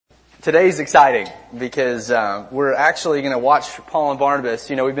Today's exciting because we're actually going to watch Paul and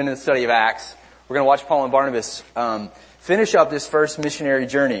Barnabas. You know, we've been in the study of Acts. We're going to watch Paul and Barnabas finish up this first missionary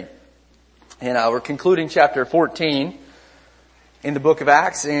journey. And we're concluding chapter 14 in the book of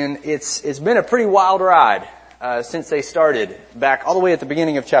Acts. And it's been a pretty wild ride since they started, back all the way at the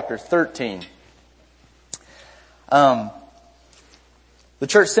beginning of chapter 13. The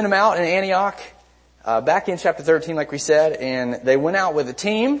church sent them out in Antioch back in chapter 13, like we said, and they went out with a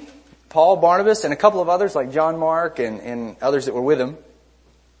team. Paul, Barnabas, and a couple of others like John Mark and others that were with him.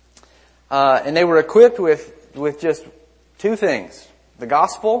 And they were equipped with just two things, the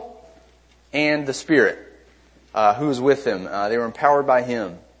gospel and the Spirit, who was with them. They were empowered by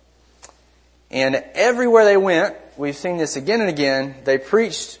Him. And everywhere they went, we've seen this again and again, they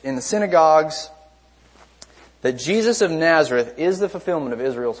preached in the synagogues that Jesus of Nazareth is the fulfillment of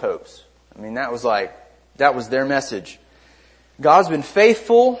Israel's hopes. I mean, that was their message. God's been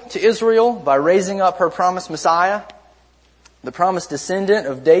faithful to Israel by raising up her promised Messiah, the promised descendant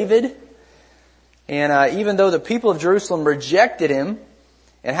of David. And even though the people of Jerusalem rejected Him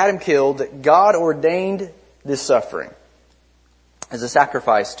and had Him killed, God ordained this suffering as a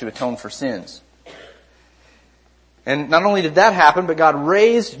sacrifice to atone for sins. And not only did that happen, but God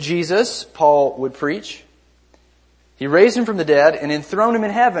raised Jesus, Paul would preach. He raised Him from the dead and enthroned Him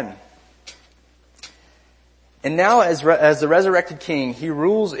in heaven. And now, as the resurrected King, He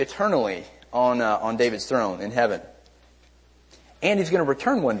rules eternally on David's throne in heaven. And He's going to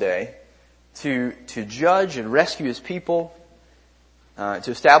return one day to judge and rescue His people,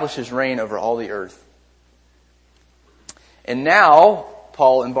 to establish His reign over all the earth. And now,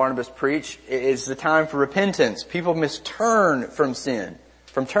 Paul and Barnabas preach, it is the time for repentance. People must turn from sin,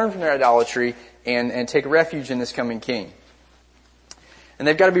 turn from their idolatry, and take refuge in this coming King. And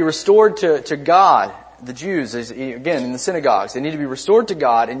they've got to be restored to God. The Jews, again, in the synagogues, they need to be restored to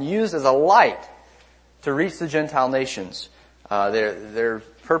God and used as a light to reach the Gentile nations. Their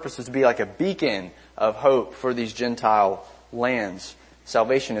purpose is to be like a beacon of hope for these Gentile lands.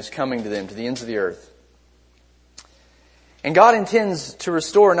 Salvation is coming to them, to the ends of the earth. And God intends to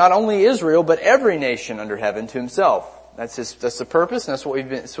restore not only Israel, but every nation under heaven to Himself. That's the purpose, and that's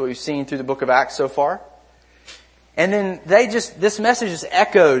what we've seen through the book of Acts so far. And then this message is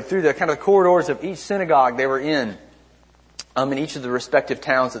echoed through the kind of corridors of each synagogue they were in each of the respective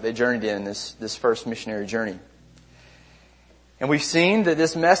towns that they journeyed in this first missionary journey. And we've seen that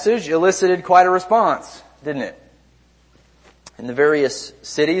this message elicited quite a response, didn't it? In the various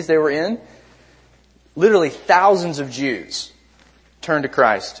cities they were in, literally thousands of Jews turned to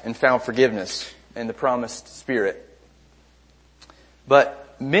Christ and found forgiveness and the promised Spirit.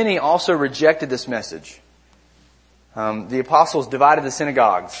 But many also rejected this message. The apostles divided the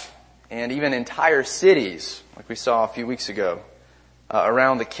synagogues and even entire cities, like we saw a few weeks ago,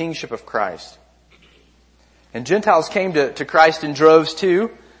 around the kingship of Christ. And Gentiles came to Christ in droves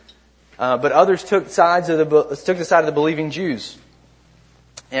too, but others took the side of the believing Jews.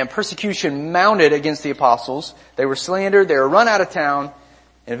 And persecution mounted against the apostles. They were slandered, they were run out of town,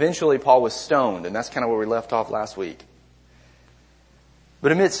 and eventually Paul was stoned. And that's kind of where we left off last week.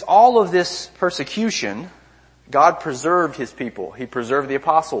 But amidst all of this persecution, God preserved His people. He preserved the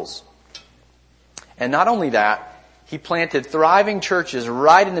apostles. And not only that, He planted thriving churches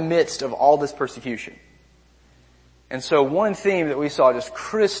right in the midst of all this persecution. And so one theme that we saw just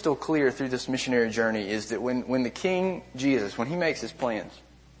crystal clear through this missionary journey is that when the King Jesus, when He makes His plans,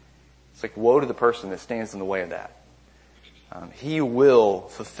 it's like woe to the person that stands in the way of that. He will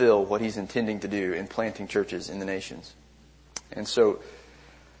fulfill what He's intending to do in planting churches in the nations. And so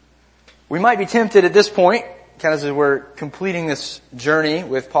we might be tempted at this point, kind of as we're completing this journey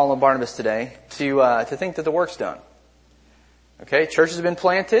with Paul and Barnabas today, to think that the work's done. Okay, churches have been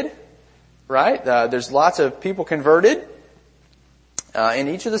planted, right? There's lots of people converted in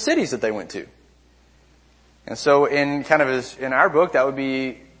each of the cities that they went to. And so in our book, that would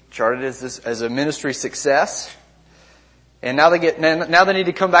be charted as a ministry success. And now they need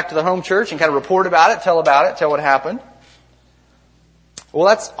to come back to their home church and kind of report about it, tell what happened. Well,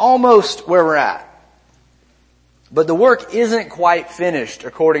 that's almost where we're at. But the work isn't quite finished,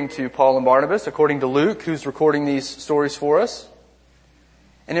 according to Paul and Barnabas, according to Luke, who's recording these stories for us.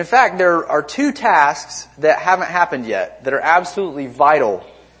 And in fact, there are two tasks that haven't happened yet that are absolutely vital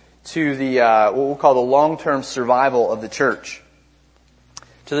to the what we'll call the long-term survival of the church,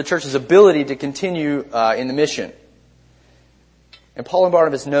 to the church's ability to continue in the mission. And Paul and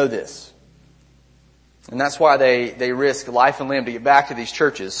Barnabas know this. And that's why they risk life and limb to get back to these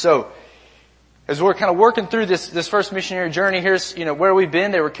churches. So, as we're kind of working through this first missionary journey, here's, where we've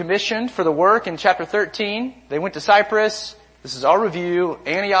been. They were commissioned for the work in chapter 13. They went to Cyprus. This is our review.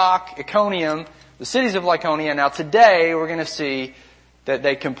 Antioch, Iconium, the cities of Lycaonia. Now today we're going to see that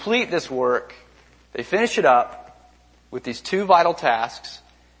they complete this work. They finish it up with these two vital tasks,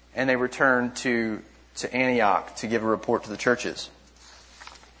 and they return to Antioch to give a report to the churches.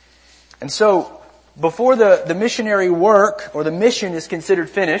 And so, before the missionary work or the mission is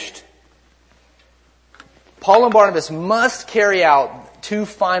considered finished, Paul and Barnabas must carry out two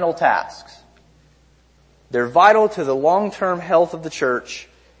final tasks. They're vital to the long-term health of the church,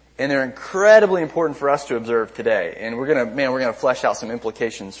 and they're incredibly important for us to observe today. And we're gonna flesh out some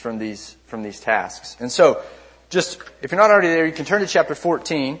implications from these tasks. And so, just, if you're not already there, you can turn to chapter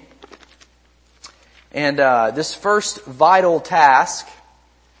 14. And, this first vital task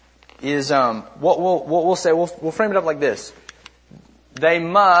is, what we'll say, we'll frame it up like this. They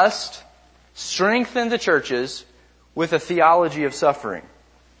must strengthen the churches with a theology of suffering.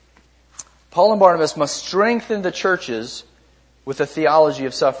 Paul and Barnabas must strengthen the churches with a theology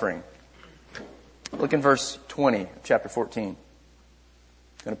of suffering. Look in verse 20 of chapter 14. I'm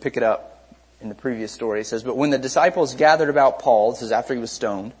going to pick it up in the previous story. It says, "But when the disciples gathered about Paul," this is after he was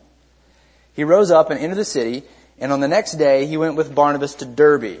stoned, "he rose up and entered the city, and on the next day he went with Barnabas to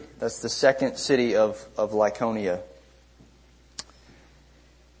Derbe." That's the second city of Lycaonia.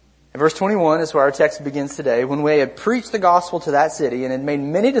 In verse 21 is where our text begins today. "When we had preached the gospel to that city and had made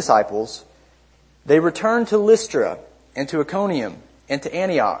many disciples, they returned to Lystra and to Iconium and to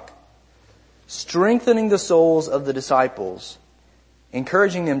Antioch, strengthening the souls of the disciples,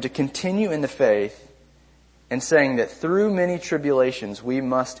 encouraging them to continue in the faith, and saying that through many tribulations we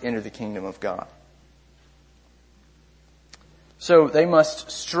must enter the kingdom of God." So they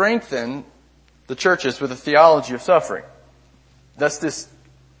must strengthen the churches with a theology of suffering. That's this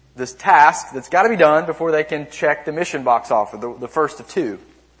task that's got to be done before they can check the mission box off, or the first of two.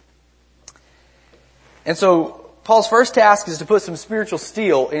 And so Paul's first task is to put some spiritual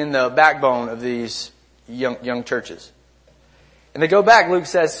steel in the backbone of these young churches. And they go back, Luke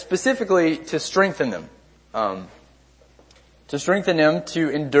says, specifically to strengthen them. To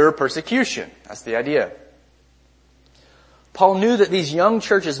endure persecution. That's the idea. Paul knew that these young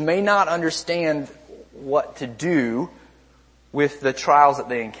churches may not understand what to do with the trials that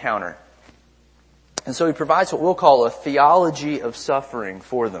they encounter. And so he provides what we'll call a theology of suffering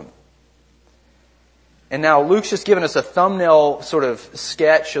for them. And now Luke's just given us a thumbnail sort of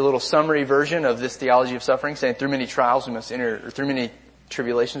sketch, a little summary version of this theology of suffering, saying through many trials we must enter, or through many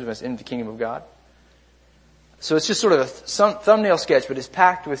tribulations we must enter the kingdom of God. So it's just sort of a thumbnail sketch, but it's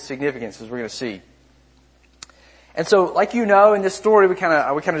packed with significance, as we're going to see. And so, like you know, in this story, we kind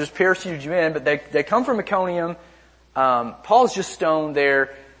of just parachuted you in, but they come from Iconium. Paul's just stoned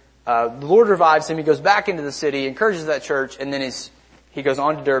there. The Lord revives him. He goes back into the city, encourages that church, and then he goes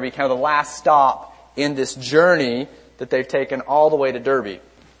on to Derbe, kind of the last stop in this journey that they've taken all the way to Derbe.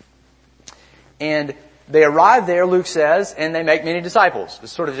 And they arrive there, Luke says, and they make many disciples.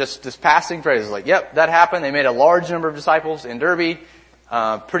 It's sort of just this passing phrase. Like, yep, that happened. They made a large number of disciples in Derbe.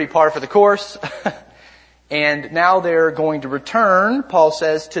 Pretty par for the course. And now they're going to return, Paul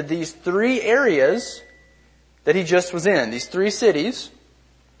says, to these three areas that he just was in. These three cities.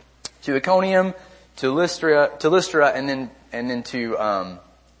 To Iconium, to Lystra, and then to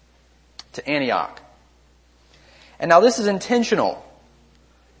Antioch. And now this is intentional.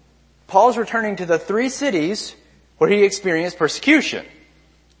 Paul's returning to the three cities where he experienced persecution.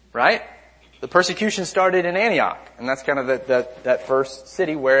 Right? The persecution started in Antioch. And that's kind of that first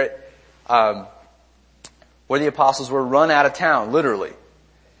city where the apostles were run out of town, literally.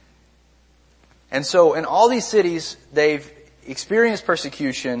 And so in all these cities, they've experienced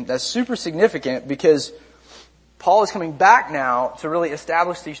persecution. That's super significant because Paul is coming back now to really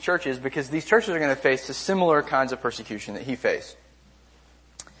establish these churches, because these churches are going to face the similar kinds of persecution that he faced.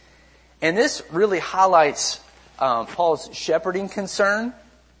 And this really highlights Paul's shepherding concern.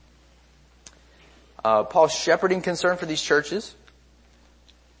 Paul's shepherding concern for these churches.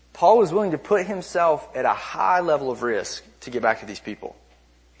 Paul was willing to put himself at a high level of risk to get back to these people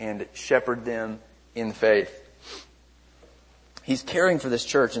and shepherd them in faith. He's caring for this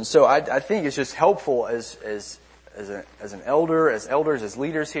church. And so I think it's just helpful as an elder, as elders, as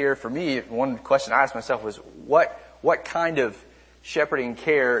leaders here. For me, one question I asked myself was, what kind of shepherding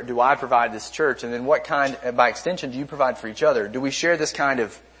care do I provide this church? And then what kind, by extension, do you provide for each other? Do we share this kind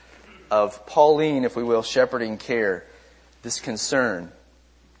of Pauline, if we will, shepherding care, this concern?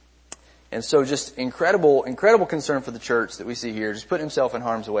 And so just incredible concern for the church that we see here, just putting himself in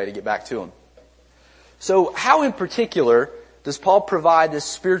harm's way to get back to them. So how in particular does Paul provide this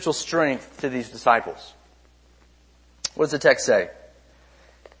spiritual strength to these disciples? What does the text say?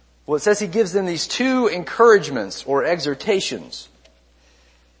 Well, it says he gives them these two encouragements or exhortations.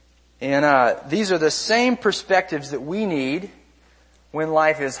 And these are the same perspectives that we need when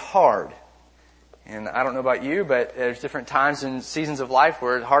life is hard. And I don't know about you, but there's different times and seasons of life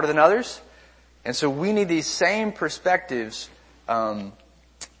where it's harder than others. And so we need these same perspectives, and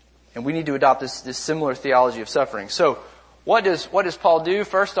we need to adopt this similar theology of suffering. So what does Paul do?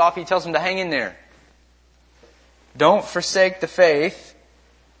 First off, he tells them to hang in there. Don't forsake the faith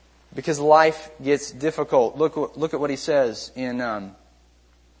because life gets difficult. Look at what he says in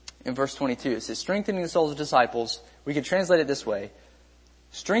verse 22. It says, strengthening the souls of disciples. We can translate it this way.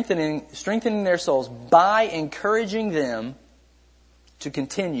 Strengthening their souls by encouraging them to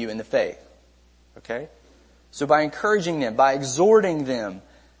continue in the faith. Okay? So by encouraging them, by exhorting them,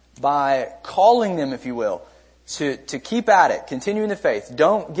 by calling them, if you will, to keep at it, continue in the faith.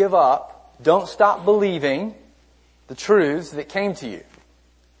 Don't give up. Don't stop believing the truths that came to you.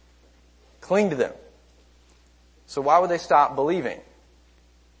 Cling to them. So why would they stop believing?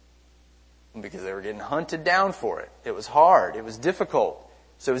 Because they were getting hunted down for it. It was hard. It was difficult.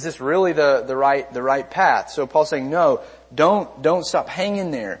 So is this really the right path? So Paul's saying, no, don't stop. Hang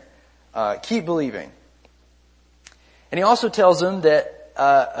in there. Keep believing. And he also tells them that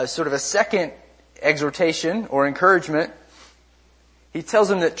a sort of a second exhortation or encouragement. He tells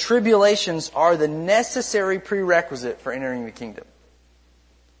them that tribulations are the necessary prerequisite for entering the kingdom.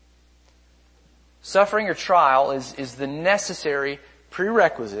 Suffering or trial is the necessary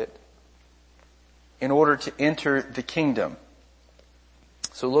prerequisite in order to enter the kingdom.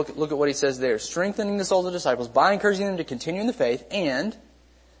 So look at what he says there. Strengthening the souls of the disciples by encouraging them to continue in the faith and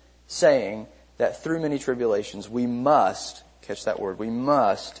saying that through many tribulations we must, catch that word, we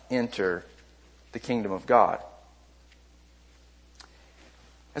must enter the kingdom of God.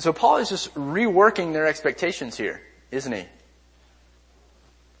 And so Paul is just reworking their expectations here, isn't he?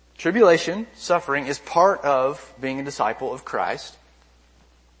 Tribulation, suffering, is part of being a disciple of Christ.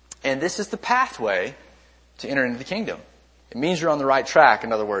 And this is the pathway to enter into the kingdom. It means you're on the right track,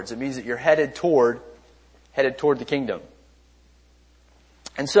 in other words. It means that you're headed toward the kingdom.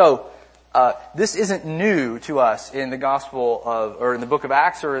 And so, this isn't new to us in the Gospel or in the book of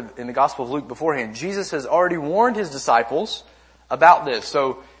Acts or in the Gospel of Luke beforehand. Jesus has already warned his disciples about this.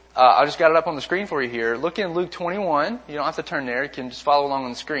 So, I just got it up on the screen for you here. Look in Luke 21. You don't have to turn there. You can just follow along on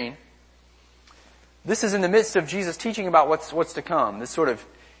the screen. This is in the midst of Jesus teaching about what's to come. This sort of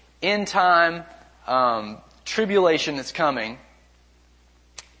end time, tribulation that's coming.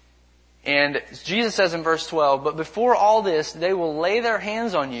 And Jesus says in verse 12, but before all this, they will lay their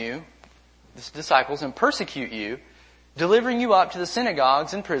hands on you, the disciples, and persecute you, delivering you up to the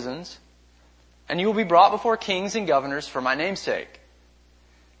synagogues and prisons, and you will be brought before kings and governors for my name's sake.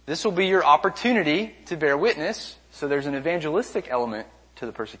 This will be your opportunity to bear witness, so there's an evangelistic element to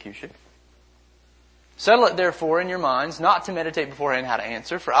the persecution. Settle it therefore in your minds, not to meditate beforehand how to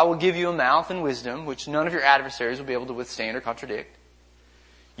answer, for I will give you a mouth and wisdom, which none of your adversaries will be able to withstand or contradict.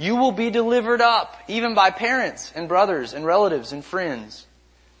 You will be delivered up, even by parents and brothers and relatives and friends.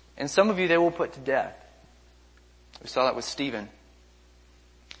 And some of you they will put to death. We saw that with Stephen.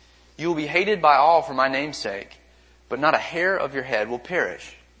 You will be hated by all for my name's sake, but not a hair of your head will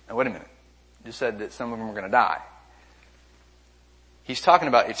perish. Now wait a minute. You said that some of them are going to die. He's talking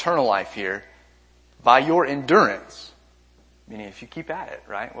about eternal life here. By your endurance, meaning if you keep at it,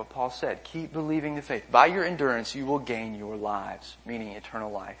 right? What Paul said, keep believing the faith. By your endurance, you will gain your lives, meaning eternal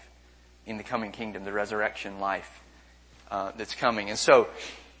life in the coming kingdom, the resurrection life that's coming. And so,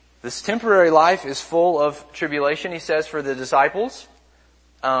 this temporary life is full of tribulation, he says, for the disciples.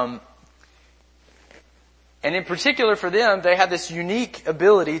 And in particular for them, they have this unique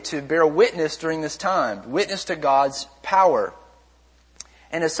ability to bear witness during this time, witness to God's power.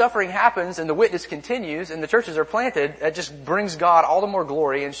 And as suffering happens and the witness continues and the churches are planted, that just brings God all the more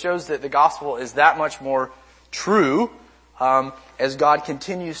glory and shows that the gospel is that much more true as God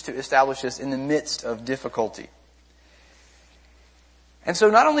continues to establish this in the midst of difficulty. And so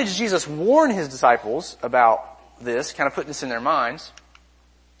not only does Jesus warn his disciples about this, kind of putting this in their minds,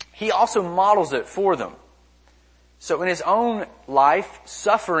 he also models it for them. So in his own life,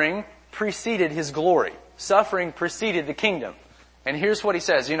 suffering preceded his glory. Suffering preceded the kingdom. And here's what he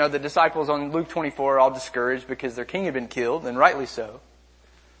says. You know, the disciples on Luke 24 are all discouraged because their king had been killed, and rightly so.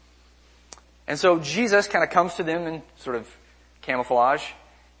 And so Jesus kind of comes to them in sort of camouflage,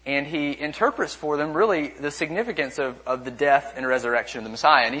 and he interprets for them really the significance of the death and resurrection of the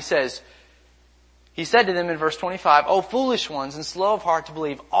Messiah. And he said to them in verse 25, "O foolish ones and slow of heart to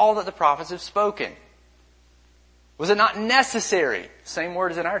believe all that the prophets have spoken. Was it not necessary," same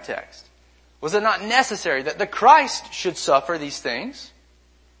word as in our text, "was it not necessary that the Christ should suffer these things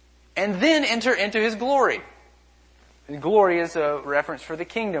and then enter into His glory. And glory is a reference for the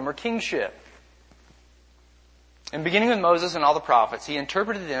kingdom or kingship. And beginning with Moses and all the prophets, He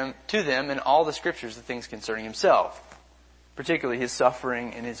interpreted to them in all the scriptures the things concerning Himself, particularly His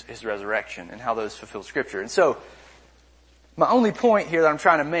suffering and His resurrection and how those fulfill Scripture. And so, my only point here that I'm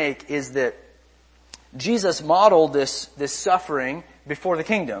trying to make is that Jesus modeled this suffering before the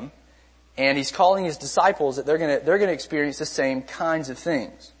kingdom, and He's calling His disciples that they're going to experience the same kinds of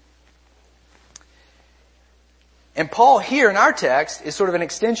things. And Paul here in our text is sort of an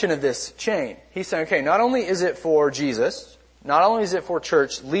extension of this chain. He's saying, okay, not only is it for Jesus, not only is it for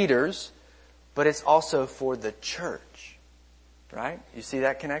church leaders, but it's also for the church. Right? You see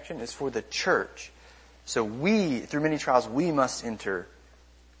that connection? It's for the church. So through many trials, we must enter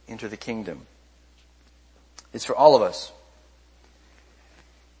the kingdom. It's for all of us.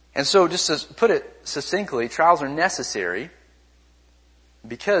 And so just to put it succinctly, trials are necessary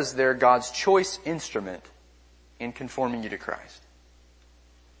because they're God's choice instrument in conforming you to Christ.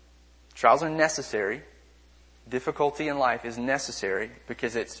 Trials are necessary. Difficulty in life is necessary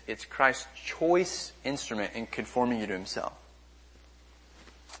because it's Christ's choice instrument in conforming you to Himself.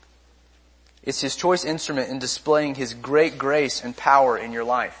 It's His choice instrument in displaying His great grace and power in your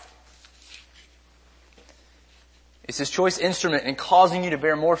life. It's His choice instrument in causing you to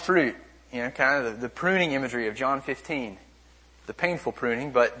bear more fruit. Kind of the pruning imagery of John 15. The painful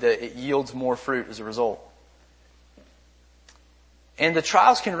pruning, but it yields more fruit as a result. And the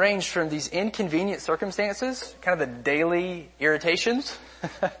trials can range from these inconvenient circumstances, kind of the daily irritations, you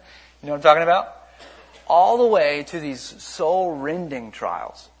know what I'm talking about? All the way to these soul-rending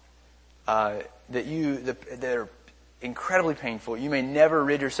trials that are incredibly painful. You may never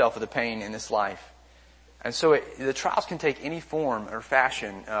rid yourself of the pain in this life. And so the trials can take any form or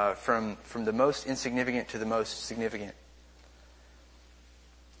fashion from the most insignificant to the most significant.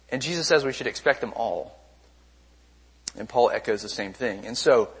 And Jesus says we should expect them all. And Paul echoes the same thing. And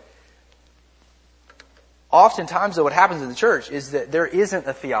so, oftentimes though what happens in the church is that there isn't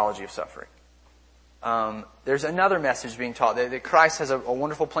a theology of suffering. There's another message being taught that Christ has a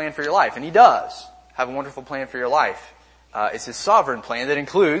wonderful plan for your life. And He does have a wonderful plan for your life. It's His sovereign plan that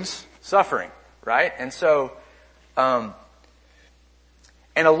includes suffering, right? And so, and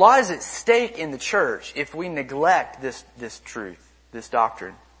a lot is at stake in the church if we neglect this truth, this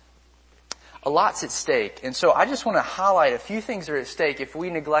doctrine. A lot's at stake. And so I just want to highlight a few things that are at stake if we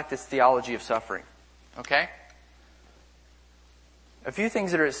neglect this theology of suffering. Okay? A few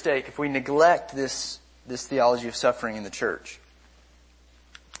things that are at stake if we neglect this theology of suffering in the church.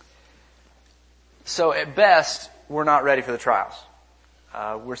 So at best, we're not ready for the trials.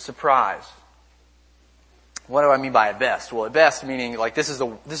 We're surprised. What do I mean by at best? Well, at best meaning like this is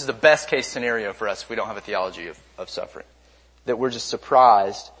the best case scenario for us if we don't have a theology of suffering. That we're just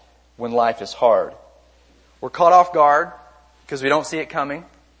surprised when life is hard. We're caught off guard because we don't see it coming.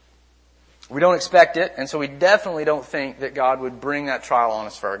 We don't expect it, and so we definitely don't think that God would bring that trial on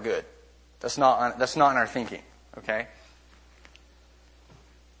us for our good. That's not in our thinking, okay?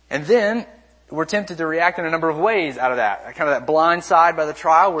 And then we're tempted to react in a number of ways out of that. Kind of that blind side by the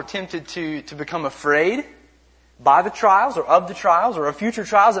trial. We're tempted to become afraid by the trials or of future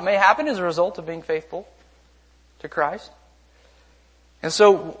trials that may happen as a result of being faithful to Christ. And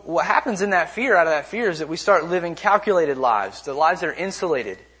so what happens in that fear, out of that fear, is that we start living calculated lives, the lives that are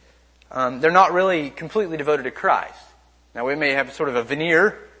insulated. They're not really completely devoted to Christ. Now we may have sort of a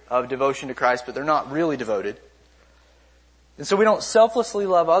veneer of devotion to Christ, but they're not really devoted. And so we don't selflessly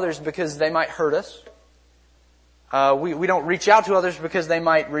love others because they might hurt us. We don't reach out to others because they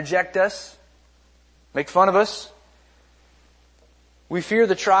might reject us, make fun of us. We fear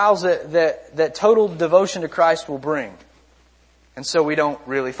the trials that total devotion to Christ will bring. And so we don't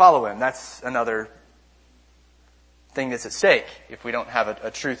really follow Him. That's another thing that's at stake if we don't have a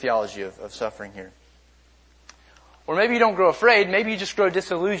true theology of suffering here. Or maybe you don't grow afraid. Maybe you just grow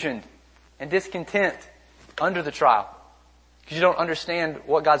disillusioned and discontent under the trial. Because you don't understand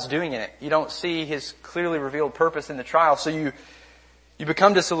what God's doing in it. You don't see His clearly revealed purpose in the trial. So you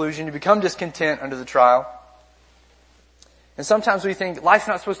become disillusioned. You become discontent under the trial. And sometimes we think life's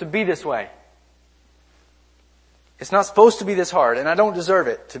not supposed to be this way. It's not supposed to be this hard, and I don't deserve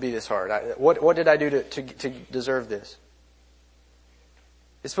it to be this hard. What did I do to deserve this?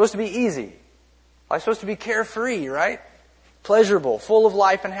 It's supposed to be easy. Life's supposed to be carefree, right? Pleasurable, full of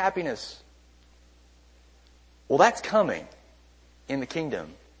life and happiness. Well, that's coming in the kingdom,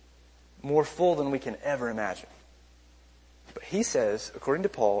 more full than we can ever imagine. But He says, according to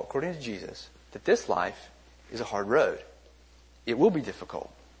Paul, according to Jesus, that this life is a hard road. It will be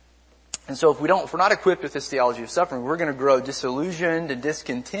difficult. And so if we're not equipped with this theology of suffering, we're going to grow disillusioned and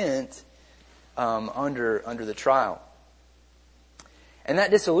discontent under the trial. And that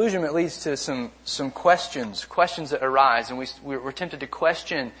disillusionment leads to some questions that arise, and we're tempted to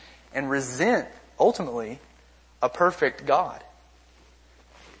question and resent, ultimately, a perfect God.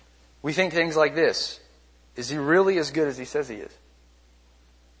 We think things like this: is he really as good as he says he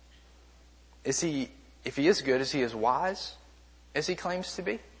is? If he is good, is he as wise as he claims to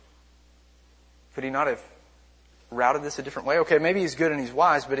be? Could he not have routed this a different way? Okay, maybe he's good and he's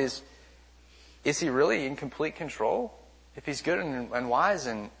wise, but is he really in complete control? If he's good and wise,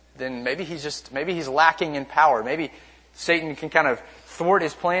 then maybe he's lacking in power. Maybe Satan can kind of thwart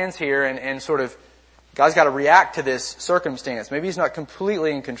his plans here and sort of, God's got to react to this circumstance. Maybe he's not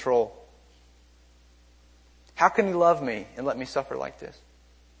completely in control. How can he love me and let me suffer like this?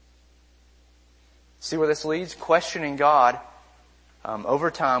 See where this leads? Questioning God over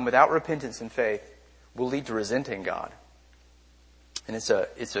time without repentance and faith will lead to resenting God. And it's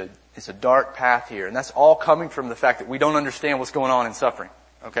a dark path here. And that's all coming from the fact that we don't understand what's going on in suffering.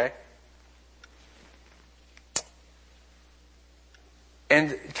 Okay?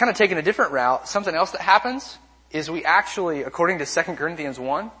 And kind of taking a different route, something else that happens is we actually, according to 2 Corinthians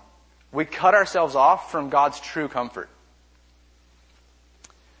 1, we cut ourselves off from God's true comfort.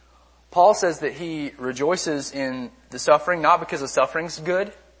 Paul says that he rejoices in the suffering, not because the suffering's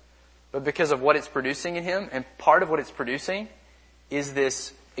good, but because of what it's producing in him. And part of what it's producing is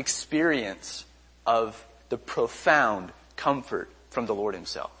this experience of the profound comfort from the Lord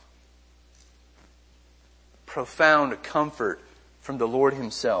himself. Profound comfort from the Lord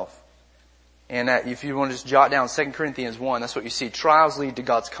himself. And if you want to just jot down 2 Corinthians 1, that's what you see. Trials lead to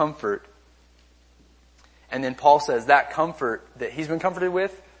God's comfort. And then Paul says that comfort that he's been comforted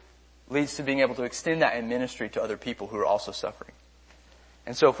with leads to being able to extend that in ministry to other people who are also suffering.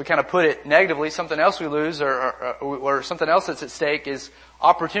 And so if we kind of put it negatively, something else we lose or something else that's at stake is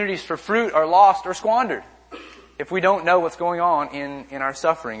opportunities for fruit are lost or squandered if we don't know what's going on in our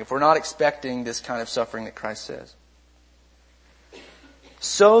suffering, if we're not expecting this kind of suffering that Christ says.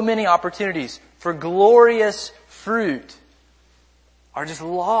 So many opportunities for glorious fruit are just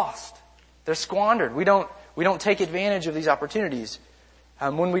lost. They're squandered. We don't take advantage of these opportunities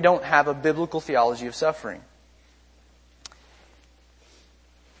when we don't have a biblical theology of suffering.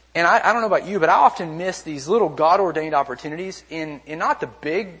 And I don't know about you, but I often miss these little God-ordained opportunities in not the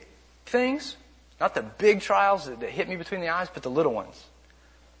big things, not the big trials that hit me between the eyes, but the little ones.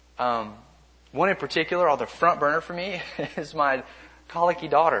 One in particular, on the front burner for me, is my colicky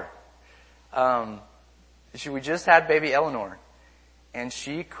daughter. We just had baby Eleanor, and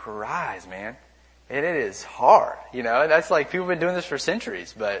she cries, man. And it is hard, That's like, people have been doing this for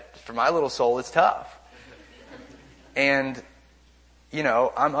centuries, but for my little soul, it's tough. And,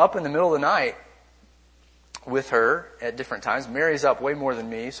 I'm up in the middle of the night with her at different times. Mary's up way more than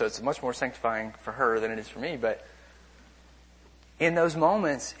me, so it's much more sanctifying for her than it is for me. But in those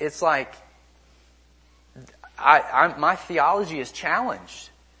moments, it's like my theology is challenged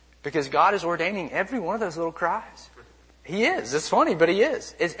because God is ordaining every one of those little cries. He is. It's funny, but He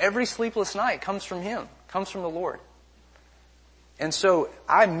is. Every sleepless night comes from Him, comes from the Lord. And so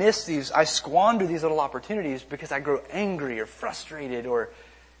I squander these little opportunities because I grow angry or frustrated or,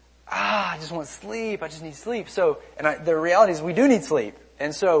 I just want sleep, I just need sleep. So, the reality is we do need sleep.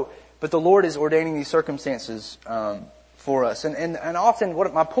 And so, but the Lord is ordaining these circumstances for us. And often,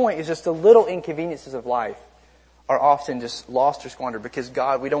 my point is just the little inconveniences of life are often just lost or squandered because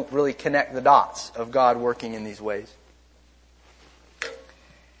we don't really connect the dots of God working in these ways.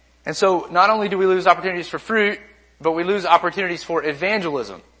 And so, not only do we lose opportunities for fruit, but we lose opportunities for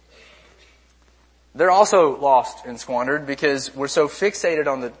evangelism. They're also lost and squandered because we're so fixated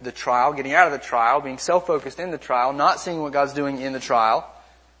on the trial, getting out of the trial, being self-focused in the trial, not seeing what God's doing in the trial.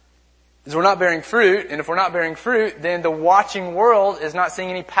 Is we're not bearing fruit, and if we're not bearing fruit, then the watching world is not seeing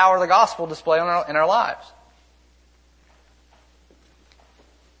any power of the gospel display in our lives.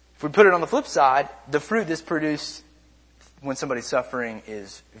 If we put it on the flip side, the fruit that's produced when somebody's suffering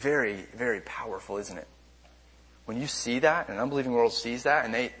is very, very powerful, isn't it? When you see that, an unbelieving world sees that,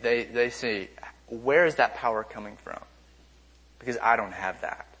 and they say, where is that power coming from? Because I don't have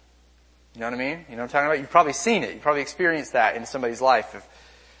that. You know what I mean? You know what I'm talking about? You've probably seen it. You've probably experienced that in somebody's life.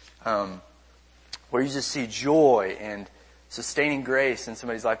 Where you just see joy and sustaining grace in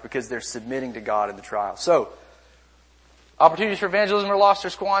somebody's life because they're submitting to God in the trial. So, opportunities for evangelism are lost or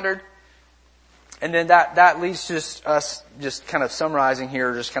squandered. And then that leads to us just kind of summarizing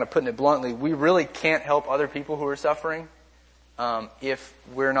here, just kind of putting it bluntly. We really can't help other people who are suffering if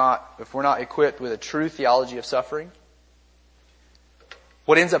we're not equipped with a true theology of suffering.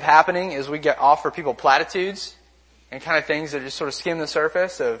 what ends up happening is we get offer people platitudes and kind of things that just sort of skim the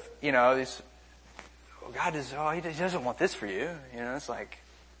surface of, these, he doesn't want this for you. It's like,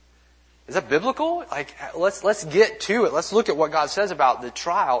 is that biblical? Like, let's get to it. Let's look at what God says about the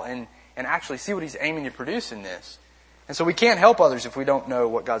trial and actually see what He's aiming to produce in this. And so we can't help others if we don't know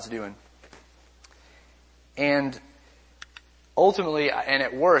what God's doing. And ultimately, and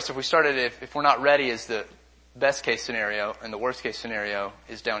at worst, if we're not ready is the best case scenario, and the worst case scenario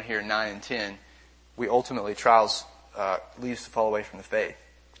is down here 9 and 10, we ultimately, trials lead us to fall away from the faith,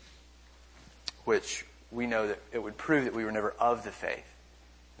 which we know that it would prove that we were never of the faith.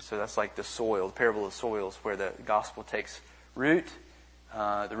 So that's like the soil, the parable of the soils, where the gospel takes root.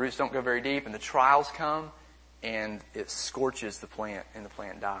 The roots don't go very deep, and the trials come, and it scorches the plant, and the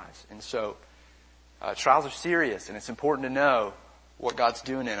plant dies. And so trials are serious, and it's important to know what God's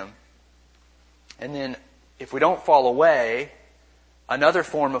doing in them. And then, if we don't fall away, another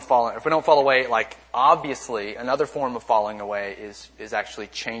form of falling, if we don't fall away, like obviously, another form of falling away is actually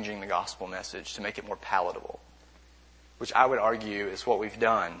changing the gospel message to make it more palatable, which I would argue is what we've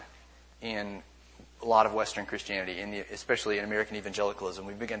done in a lot of Western Christianity, especially in American evangelicalism.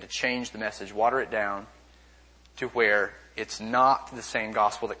 We've begun to change the message, water it down to where it's not the same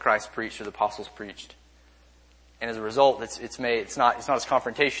gospel that Christ preached or the apostles preached. And as a result, it's not as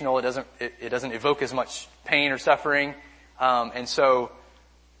confrontational. It doesn't evoke as much pain or suffering. But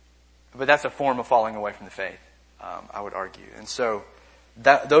that's a form of falling away from the faith, I would argue. And so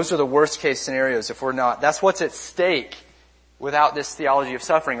those are the worst case scenarios if we're not. That's what's at stake without this theology of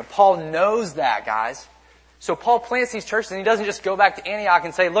suffering. And Paul knows that, guys. So Paul plants these churches, and he doesn't just go back to Antioch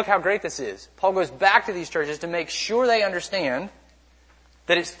and say, look how great this is. Paul goes back to these churches to make sure they understand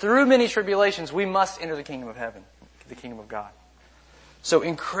that it's through many tribulations we must enter the kingdom of heaven, the kingdom of God. So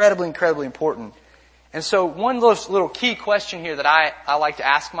incredibly, incredibly important. And so one little key question here that I like to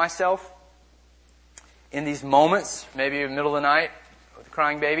ask myself in these moments, maybe in the middle of the night with a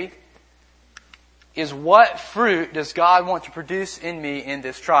crying baby, is what fruit does God want to produce in me in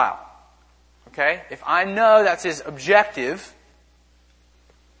this trial? Okay? If I know that's His objective,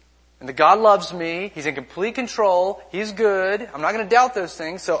 and that God loves me, He's in complete control, He's good, I'm not going to doubt those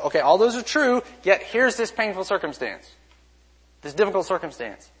things. So, okay, all those are true, yet here's this painful circumstance. This difficult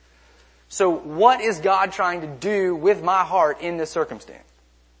circumstance. So what is God trying to do with my heart in this circumstance?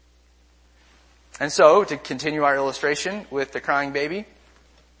 And so, to continue our illustration with the crying baby,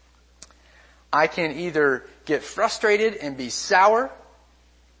 I can either get frustrated and be sour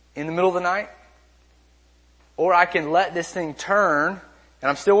in the middle of the night, or I can let this thing turn, and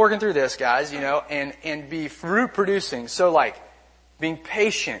I'm still working through this, guys, and be fruit producing. So like, being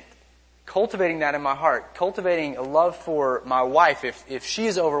patient, cultivating that in my heart, cultivating a love for my wife if she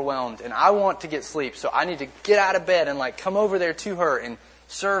is overwhelmed and I want to get sleep, so I need to get out of bed and like come over there to her and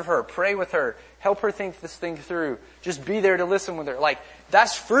serve her, pray with her, help her think this thing through, just be there to listen with her. Like,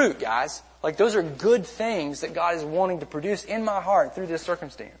 that's fruit, guys. Like, those are good things that God is wanting to produce in my heart through this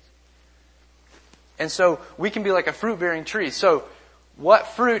circumstance. And so we can be like a fruit-bearing tree. So what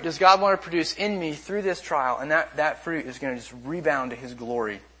fruit does God want to produce in me through this trial? And that fruit is going to just rebound to His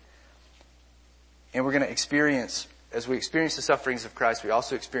glory. And we're going to experience, as we experience the sufferings of Christ, we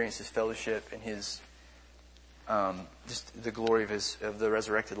also experience His fellowship and His, just the glory of the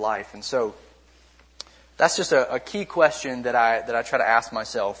resurrected life. And so that's just a key question that I try to ask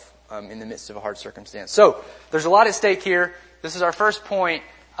myself in the midst of a hard circumstance. So there's a lot at stake here. This is our first point.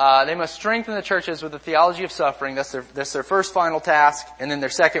 They must strengthen the churches with the theology of suffering. That's their first final task. And then their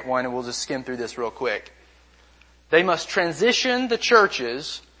second one, and we'll just skim through this real quick. They must transition the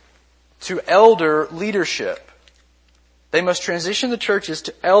churches to elder leadership. They must transition the churches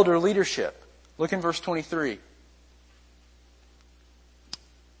to elder leadership. Look in verse 23.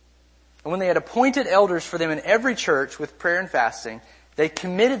 And when they had appointed elders for them in every church with prayer and fasting, they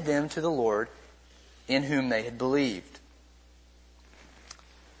committed them to the Lord in whom they had believed.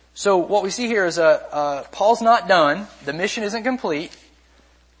 So what we see here is Paul's not done. The mission isn't complete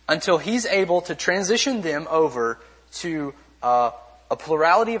until he's able to transition them over to a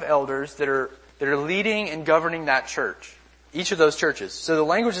plurality of elders that are leading and governing that church, each of those churches. So the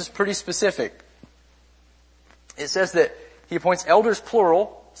language is pretty specific. It says that he appoints elders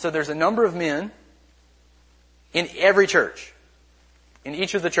plural, so there's a number of men in every church, in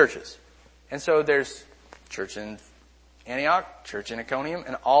each of the churches. And so there's church in Antioch, church in Iconium,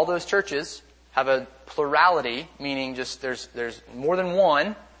 and all those churches have a plurality, meaning just there's more than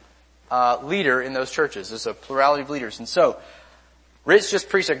one leader in those churches. There's a plurality of leaders. And so Rich just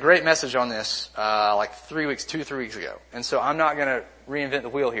preached a great message on this like 3 weeks ago. And so I'm not going to reinvent the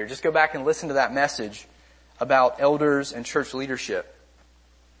wheel here. Just go back and listen to that message about elders and church leadership.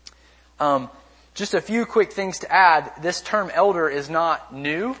 Just a few quick things to add. This term elder is not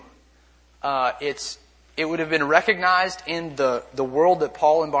new. It would have been recognized in the world that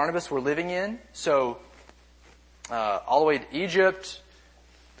Paul and Barnabas were living in. So, all the way to Egypt,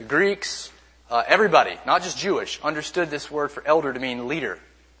 the Greeks, everybody, not just Jewish, understood this word for elder to mean leader.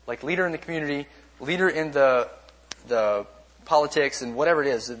 Like leader in the community, leader in the politics and whatever it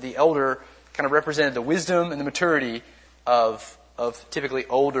is. The elder kind of represented the wisdom and the maturity of typically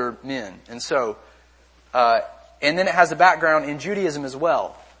older men. And so, and then it has a background in Judaism as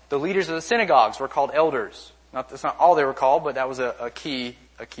well. The leaders of the synagogues were called elders. That's not all they were called, but that was a key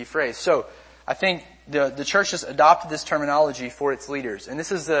phrase. So, I think the church has adopted this terminology for its leaders. And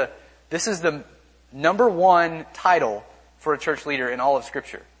this is the number one title for a church leader in all of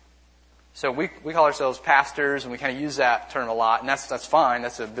Scripture. So we call ourselves pastors, and we kind of use that term a lot, and that's fine.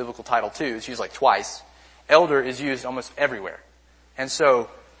 That's a biblical title too. It's used like twice. Elder is used almost everywhere. And so,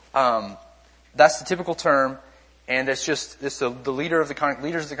 that's the typical term, and it's the leader of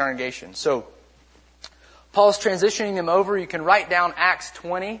leaders of the congregation. So, Paul's transitioning them over. You can write down Acts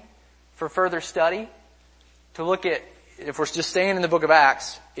 20 for further study. To look at, if we're just staying in the book of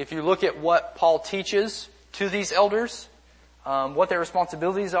Acts, if you look at what Paul teaches to these elders, what their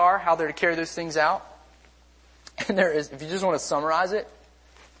responsibilities are, how they're to carry those things out. And if you just want to summarize it,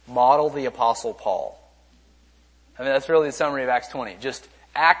 model the Apostle Paul. I mean, that's really the summary of Acts 20. Just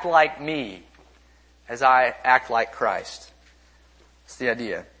act like me as I act like Christ. That's the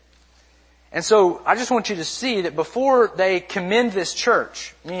idea. And so, I just want you to see that before they commend this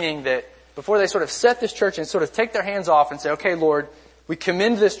church, meaning that before they sort of set this church and sort of take their hands off and say, okay, Lord, we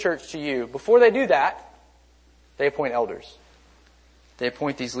commend this church to you. Before they do that, they appoint elders. They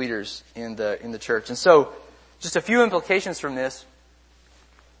appoint these leaders in the church. And so, just a few implications from this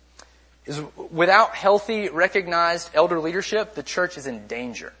is without healthy, recognized elder leadership, the church is in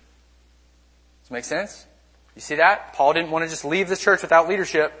danger. Does that make sense? You see that? Paul didn't want to just leave the church without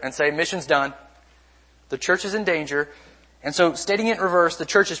leadership and say, mission's done. The church is in danger. And so, stating it in reverse, the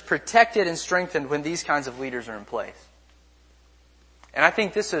church is protected and strengthened when these kinds of leaders are in place. And I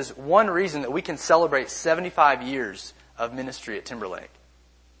think this is one reason that we can celebrate 75 years of ministry at Timberlake.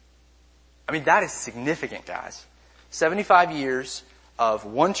 I mean, that is significant, guys. 75 years of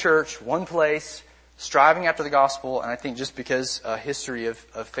one church, one place, striving after the gospel, and I think just because a history of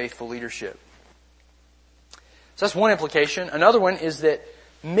faithful leadership. So that's one implication. Another one is that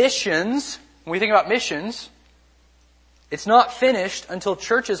missions, when we think about missions, it's not finished until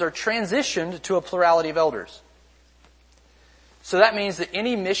churches are transitioned to a plurality of elders. So that means that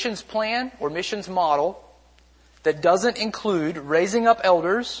any missions plan or missions model that doesn't include raising up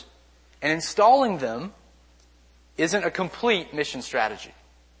elders and installing them isn't a complete mission strategy.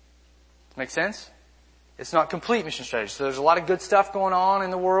 Make sense? It's not complete mission strategy. So there's a lot of good stuff going on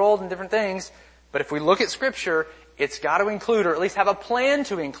in the world and different things, but if we look at Scripture, it's got to include, or at least have a plan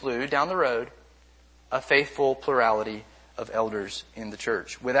to include down the road, a faithful plurality of elders in the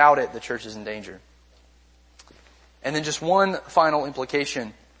church. Without it, the church is in danger. And then just one final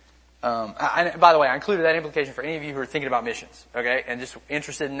implication. By the way, I included that implication for any of you who are thinking about missions, okay? And just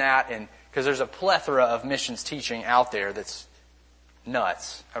interested in that, and because there's a plethora of missions teaching out there that's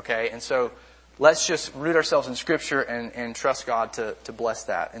nuts, okay? And so let's just root ourselves in Scripture and trust God to bless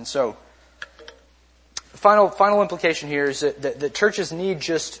that. And so, final implication here is that churches need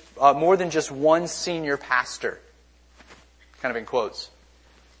just more than just one senior pastor, kind of in quotes.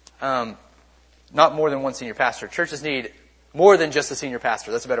 Not more than one senior pastor. Churches need more than just a senior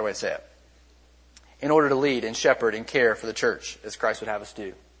pastor. That's a better way to say it. In order to lead and shepherd and care for the church as Christ would have us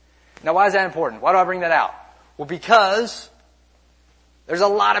do. Now, why is that important? Why do I bring that out? Well, because there's a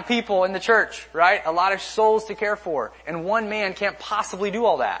lot of people in the church, right? A lot of souls to care for. And one man can't possibly do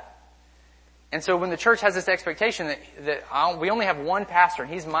all that. And so when the church has this expectation that we only have one pastor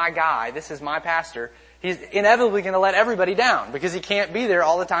and he's my guy, this is my pastor, he's inevitably going to let everybody down because he can't be there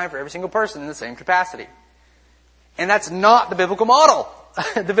all the time for every single person in the same capacity. And that's not the biblical model.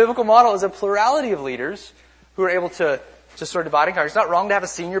 The biblical model is a plurality of leaders who are able to sort of divide and conquer. It's not wrong to have a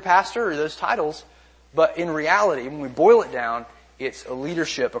senior pastor or those titles, but in reality, when we boil it down, it's a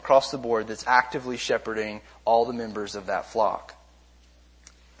leadership across the board that's actively shepherding all the members of that flock.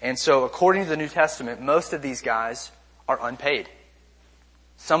 And so, according to the New Testament, most of these guys are unpaid.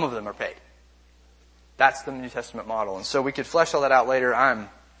 Some of them are paid. That's the New Testament model. And so we could flesh all that out later. I'm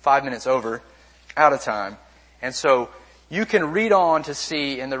 5 minutes over, out of time. And so you can read on to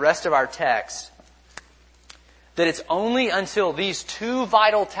see in the rest of our text that it's only until these two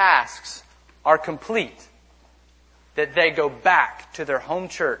vital tasks are complete that they go back to their home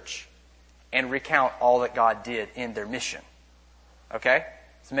church and recount all that God did in their mission. Okay?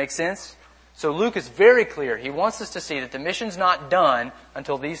 Does it make sense? So Luke is very clear. He wants us to see that the mission's not done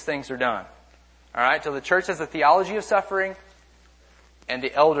until these things are done. All right? Till the church has the theology of suffering, and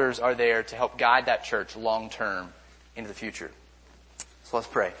the elders are there to help guide that church long term into the future. So let's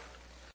pray.